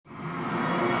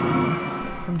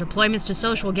From deployments to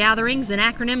social gatherings and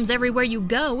acronyms everywhere you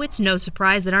go, it's no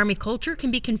surprise that Army culture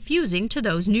can be confusing to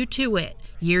those new to it.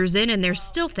 Years in, and there's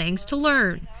still things to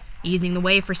learn. Easing the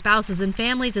way for spouses and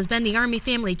families has been the Army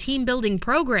Family Team Building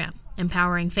Program,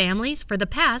 empowering families for the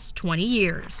past 20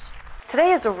 years.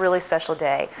 Today is a really special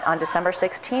day. On December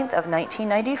 16th of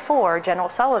 1994, General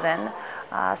Sullivan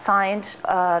signed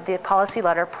the policy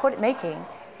letter making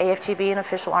AFTB an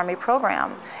official Army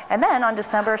program. And then on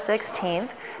December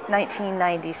 16th,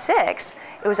 1996,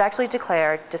 it was actually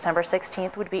declared December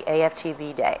 16th would be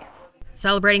AFTB Day.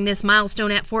 Celebrating this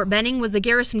milestone at Fort Benning was the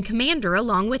garrison commander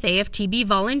along with AFTB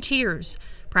volunteers.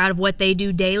 Proud of what they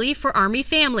do daily for Army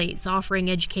families, offering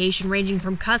education ranging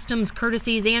from customs,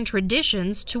 courtesies, and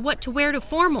traditions to what to wear to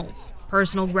formals,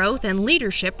 personal growth, and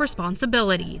leadership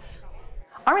responsibilities.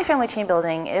 Army Family Team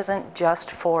Building isn't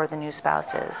just for the new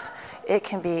spouses. It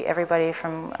can be everybody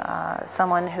from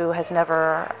someone who has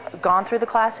never gone through the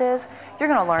classes. You're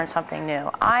going to learn something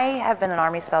new. I have been an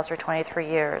Army spouse for 23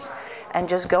 years, and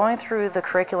just going through the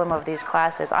curriculum of these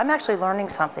classes, I'm actually learning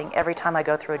something every time I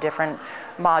go through a different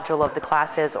module of the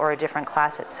classes or a different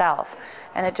class itself.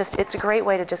 And it's a great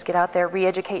way to just get out there,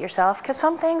 re-educate yourself, because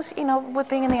some things, with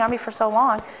being in the Army for so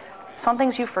long, some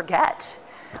things you forget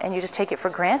and you just take it for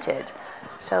granted.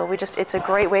 So it's a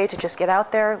great way to just get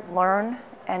out there, learn,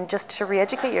 and just to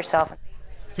re-educate yourself.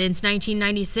 Since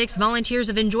 1996, volunteers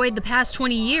have enjoyed the past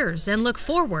 20 years and look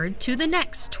forward to the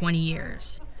next 20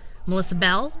 years. Melissa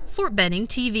Bell, Fort Benning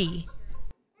TV.